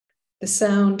The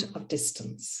sound of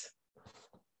distance.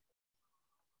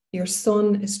 Your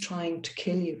son is trying to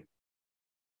kill you.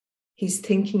 He's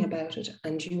thinking about it,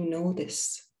 and you know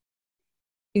this.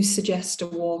 You suggest a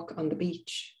walk on the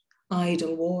beach,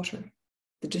 idle water,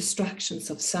 the distractions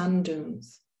of sand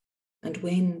dunes and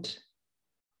wind,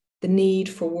 the need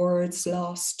for words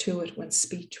lost to it when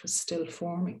speech was still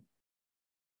forming.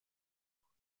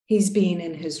 He's been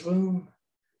in his room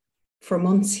for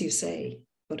months, you say,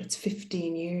 but it's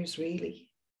 15 years really.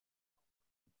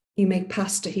 You make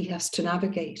pasta he has to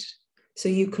navigate, so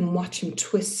you can watch him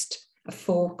twist a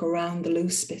fork around the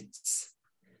loose bits,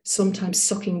 sometimes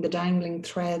sucking the dangling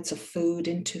threads of food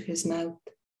into his mouth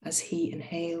as he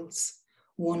inhales,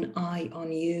 one eye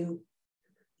on you,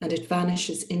 and it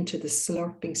vanishes into the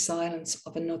slurping silence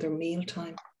of another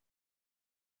mealtime.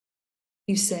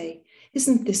 You say,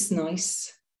 isn't this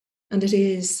nice? And it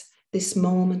is, this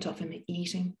moment of him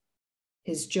eating,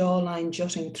 his jawline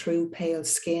jutting through pale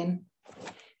skin,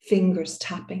 fingers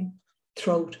tapping,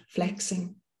 throat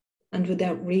flexing, and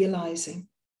without realizing,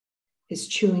 his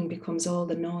chewing becomes all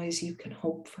the noise you can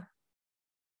hope for.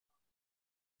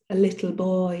 A little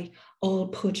boy, all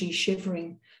pudgy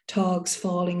shivering, togs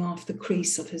falling off the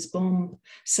crease of his bum,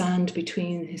 sand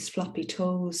between his floppy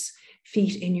toes,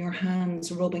 feet in your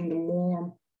hands rubbing them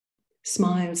warm,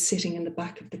 smiles sitting in the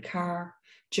back of the car,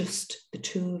 just the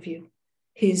two of you,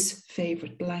 his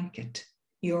favourite blanket,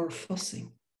 your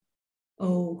fussing.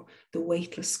 Oh, the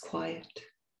weightless quiet.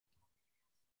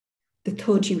 The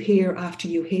thud you hear after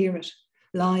you hear it,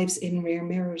 lives in rear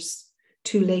mirrors,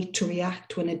 too late to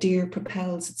react when a deer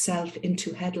propels itself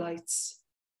into headlights.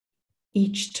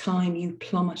 Each time you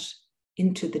plummet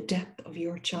into the depth of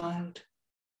your child.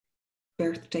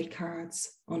 Birthday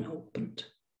cards unopened.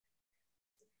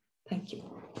 Thank you.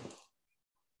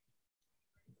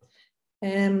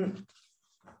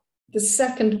 The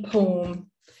second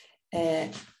poem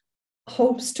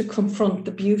hopes to confront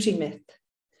the beauty myth,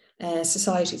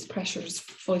 society's pressures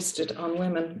foisted on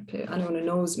women. Anyone who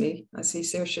knows me, I see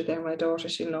Saoirse there, my daughter,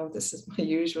 she'll know this is my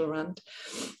usual rant.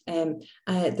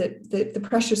 The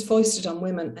pressures foisted on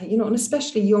women, and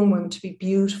especially young women, to be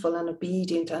beautiful and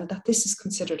obedient, and that this is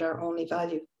considered our only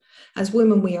value. As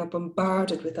women, we are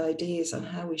bombarded with ideas on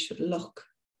how we should look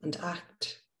and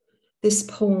act. This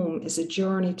poem is a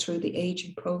journey through the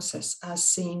aging process as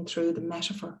seen through the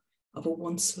metaphor of a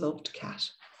once loved cat.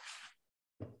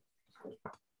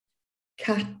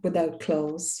 Cat without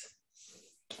claws.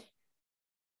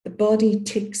 The body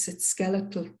ticks its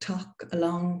skeletal talk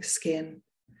along skin,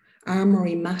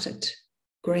 armory matted,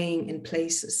 greying in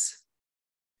places.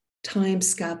 Time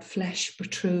scab flesh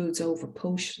protrudes over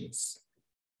potions.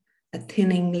 A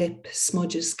thinning lip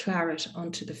smudges claret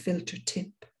onto the filter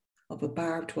tip of a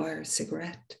barbed wire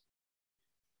cigarette.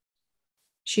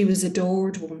 She was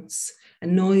adored once, a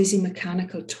noisy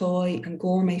mechanical toy and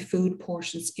gourmet food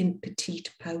portions in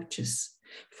petite pouches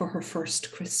for her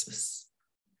first Christmas.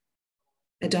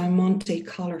 A Diamante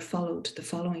collar followed the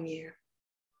following year.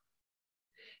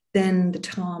 Then the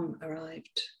Tom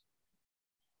arrived.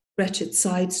 Wretched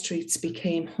side streets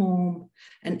became home,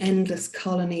 an endless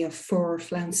colony of fur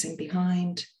flouncing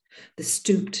behind, the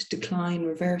stooped decline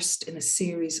reversed in a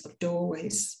series of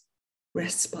doorways,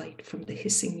 respite from the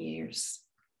hissing years.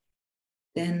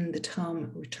 Then the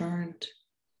Tom returned.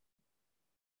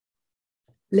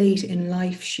 Late in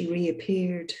life, she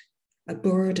reappeared, a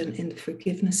burden in the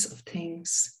forgiveness of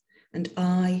things, and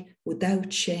I,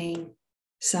 without shame,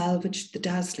 salvaged the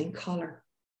dazzling collar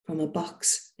from a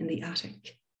box in the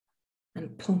attic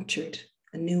and punctured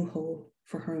a new hole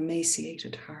for her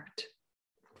emaciated heart.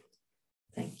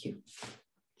 Thank you.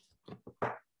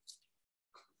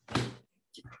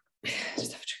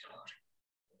 Just have a drink of water.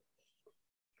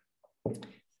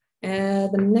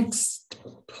 The next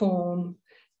poem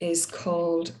is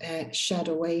called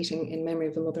Shadow Waiting in Memory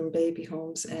of the Mother and Baby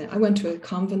Homes. I went to a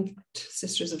convent,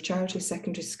 Sisters of Charity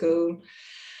secondary school,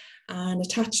 and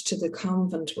attached to the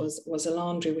convent was a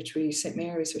laundry, St.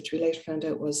 Mary's, which we later found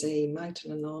out was a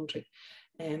Magdalen laundry.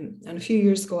 And a few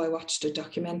years ago, I watched a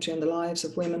documentary on the lives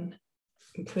of women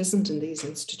imprisoned in these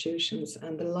institutions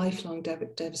and the lifelong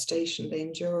devastation they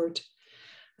endured.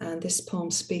 And this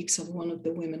poem speaks of one of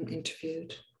the women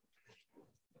interviewed.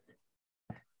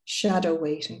 Shadow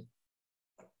waiting.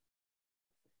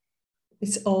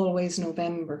 It's always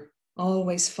November,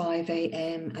 always 5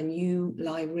 a.m. and you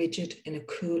lie rigid in a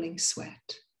cooling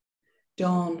sweat.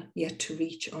 Dawn yet to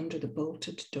reach under the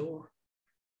bolted door.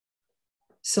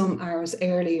 Some hours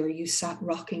earlier, you sat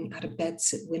rocking at a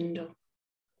bedsit window.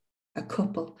 A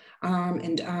couple, arm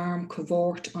in arm,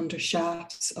 cavort under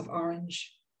shafts of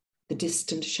orange. The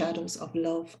distant shadows of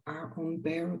love are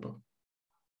unbearable.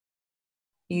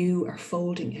 You are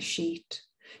folding a sheet,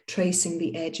 tracing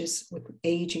the edges with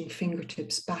aging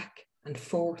fingertips back and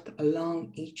forth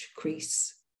along each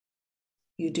crease.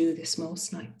 You do this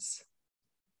most nights.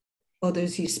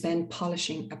 Others you spend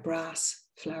polishing a brass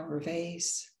flower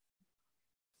vase.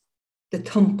 The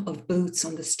thump of boots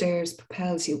on the stairs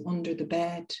propels you under the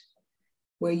bed,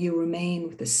 where you remain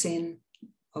with the sin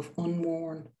of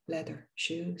unworn leather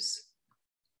shoes.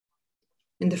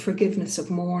 In the forgiveness of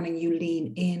morning, you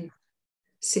lean in,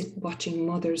 sit watching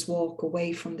mothers walk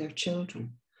away from their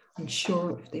children,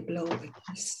 unsure if they blow a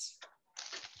kiss.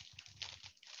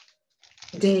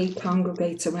 The day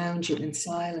congregates around you in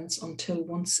silence until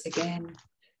once again,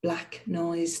 black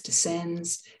noise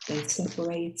descends, then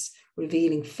separates,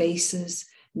 revealing faces,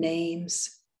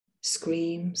 names,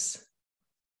 screams.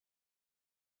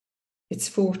 It's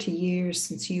 40 years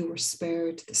since you were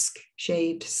spared the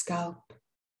shaved scalp,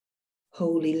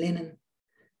 holy linen,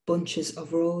 bunches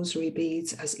of rosary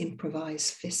beads as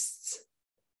improvised fists.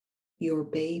 Your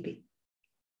baby.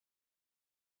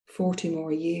 40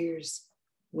 more years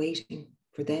waiting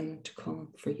for them to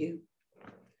come for you.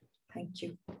 Thank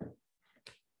you.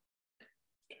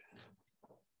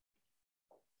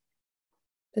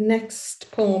 The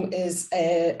next poem is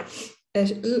a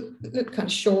little kind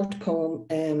of short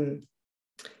poem,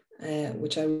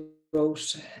 which I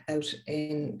wrote out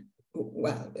in,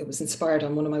 well, it was inspired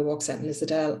on one of my walks out in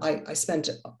Lissadell. I spent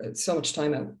so much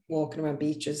time out walking around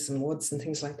beaches and woods and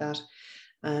things like that.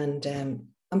 And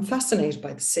I'm fascinated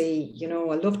by the sea. You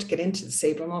know, I love to get into the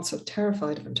sea, but I'm also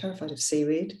terrified of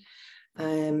seaweed.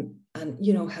 And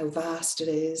you know how vast it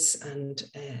is, and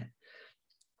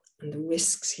the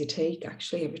risks you take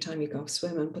actually every time you go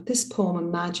swimming. But this poem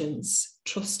imagines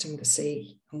trusting the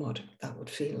sea and what that would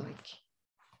feel like.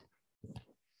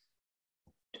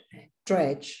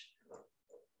 Dredge.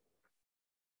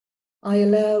 I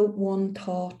allow one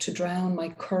thought to drown my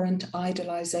current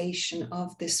idolization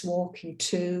of this walking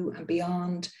to and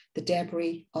beyond the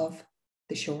debris of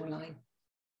the shoreline.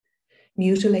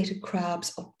 Mutilated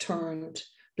crabs upturned,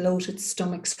 bloated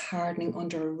stomachs hardening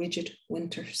under a rigid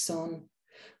winter sun,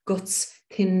 guts,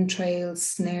 thin trails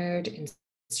snared in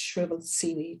shriveled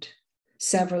seaweed,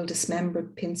 several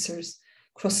dismembered pincers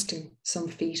crusting some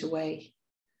feet away,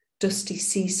 dusty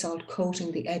sea salt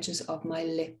coating the edges of my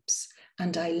lips,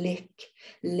 and I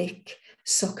lick,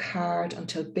 suck hard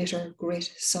until bitter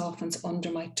grit softens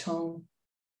under my tongue,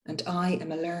 and I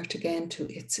am alert again to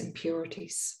its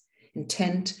impurities,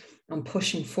 intent on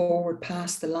pushing forward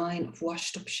past the line of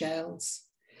washed up shells,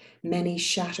 many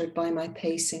shattered by my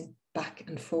pacing back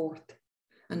and forth,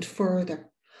 and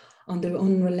further, on the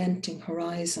unrelenting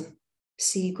horizon,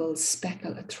 seagulls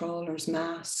speckle a trawler's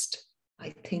mast.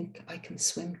 I think I can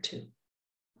swim to.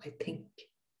 I think.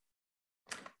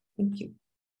 Thank you.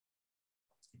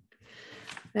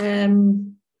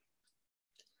 An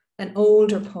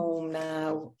older poem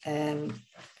now. I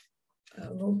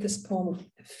wrote this poem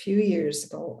a few years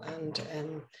ago,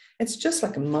 and it's just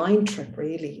like a mind trip,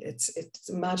 really. It's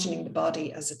imagining the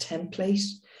body as a template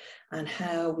and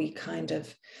how we kind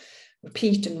of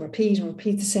repeat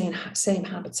the same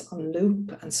habits on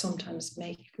loop, and sometimes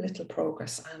make little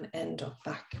progress and end up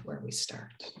back where we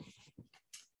start.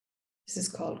 This is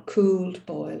called Cooled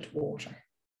Boiled Water.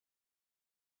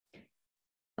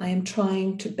 I am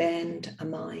trying to bend a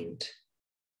mind.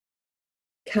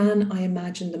 Can I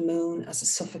imagine the moon as a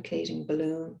suffocating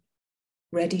balloon,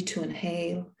 ready to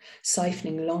inhale,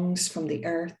 siphoning lungs from the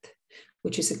earth,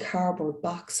 which is a cardboard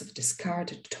box of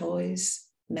discarded toys,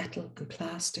 metal and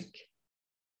plastic?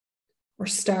 Or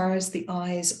stars the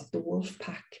eyes of the wolf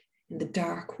pack in the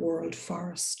dark world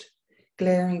forest,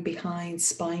 glaring behind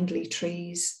spindly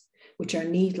trees, which are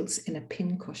needles in a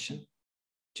pincushion,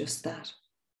 just that.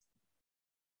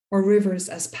 Or rivers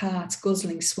as paths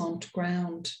guzzling swamped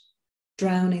ground,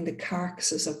 drowning the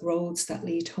carcasses of roads that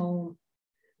lead home,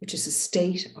 which is a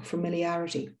state of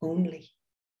familiarity only.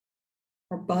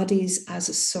 Or bodies as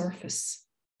a surface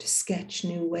to sketch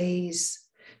new ways,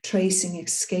 tracing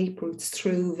escape routes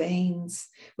through veins,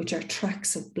 which are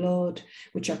tracks of blood,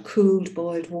 which are cooled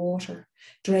boiled water,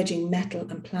 dredging metal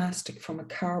and plastic from a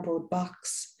cardboard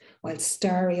box, while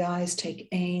starry eyes take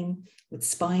aim with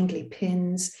spindly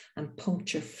pins and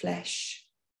puncture flesh.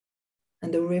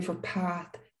 And the river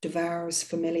path devours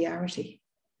familiarity,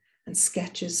 and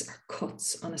sketches are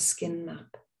cuts on a skin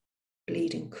map,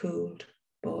 bleeding cooled,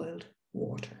 boiled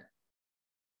water.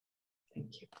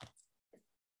 Thank you.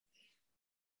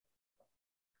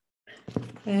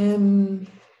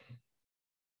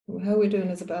 How are we doing,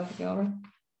 Isabel? You all right?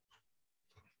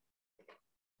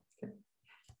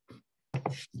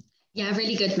 Yeah,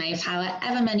 really good, Maeve.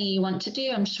 However many you want to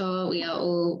do, I'm sure we are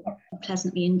all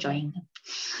pleasantly enjoying them.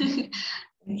 Thank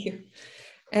you.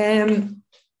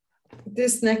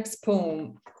 This next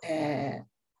poem,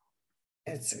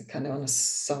 it's kind of on a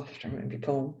softer maybe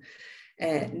poem.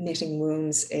 Knitting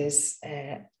Wounds is,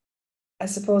 I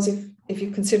suppose, if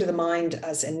you consider the mind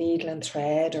as a needle and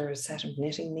thread or a set of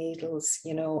knitting needles,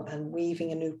 you know, and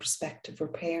weaving a new perspective,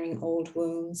 repairing old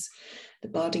wounds, the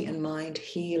body and mind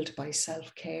healed by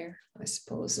self-care, I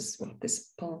suppose is what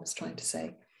this poem is trying to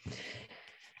say.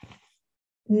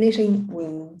 Knitting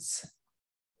wounds.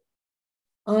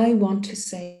 I want to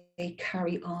say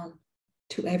carry on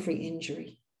to every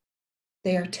injury.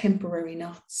 They are temporary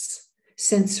knots,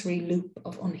 sensory loop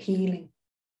of unhealing.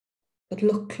 But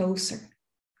look closer.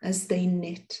 As they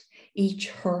knit, each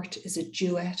hurt is a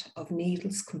duet of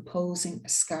needles composing a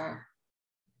scar.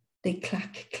 They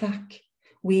clack, clack,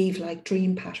 weave like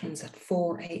dream patterns at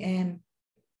 4 a.m.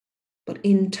 But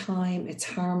in time, its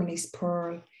harmonies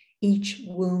purl, each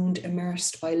wound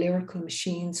immersed by lyrical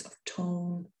machines of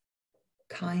tone,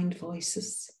 kind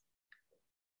voices.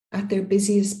 At their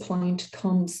busiest point,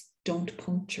 thumbs don't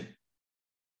puncture.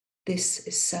 This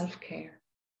is self-care.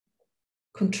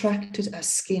 Contracted as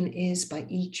skin is by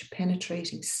each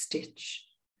penetrating stitch.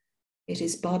 It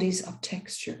is bodies of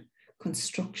texture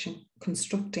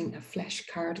constructing a flesh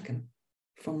cardigan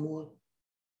from wool.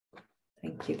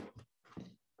 Thank you.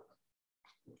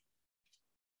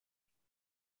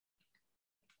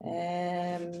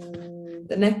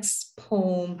 The next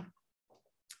poem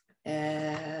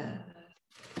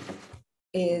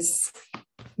is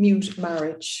Mute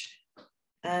Marriage.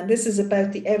 And this is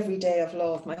about the everyday of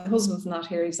love. My husband's not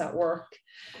here, he's at work.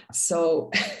 So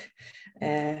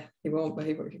he won't,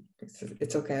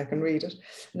 it's okay, I can read it.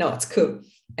 No, it's cool.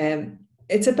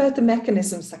 It's about the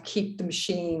mechanisms that keep the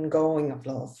machine going of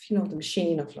love, you know, the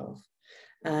machine of love.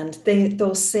 And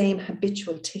those same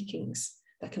habitual tickings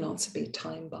that can also be a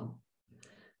time bomb.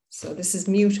 So this is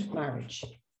Mute Marriage.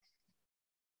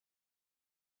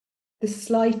 The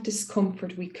slight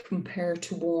discomfort we compare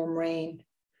to warm rain,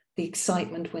 the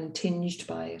excitement when tinged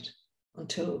by it,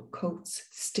 until coats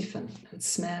stiffen and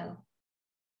smell.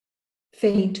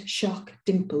 Faint shock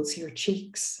dimples your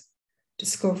cheeks,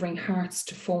 discovering hearts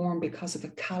to form because of a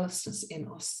callousness in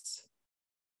us.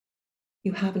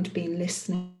 You haven't been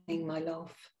listening, my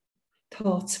love.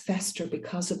 Thoughts fester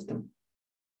because of them.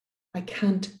 I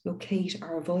can't locate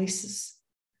our voices.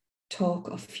 Talk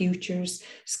of futures,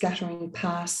 scattering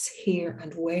pasts here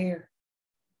and where.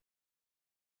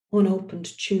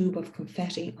 Unopened tube of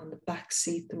confetti on the back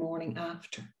seat the morning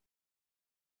after.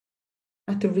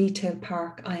 At the retail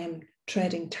park, I am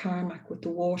treading tarmac with the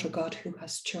water god who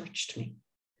has churched me,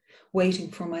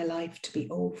 waiting for my life to be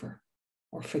over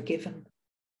or forgiven.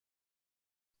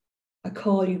 I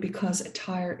call you because a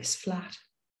tire is flat.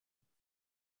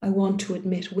 I want to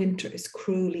admit winter is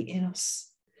cruelly in us.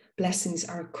 Blessings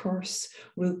are a curse,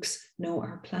 rooks know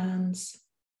our plans.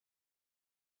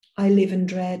 I live in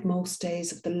dread most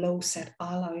days of the low-set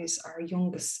alloys our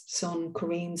youngest son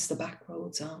careens the back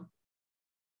roads on.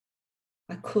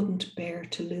 I couldn't bear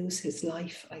to lose his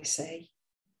life, I say,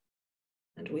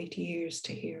 and wait years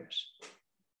to hear it.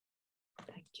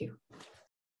 Thank you.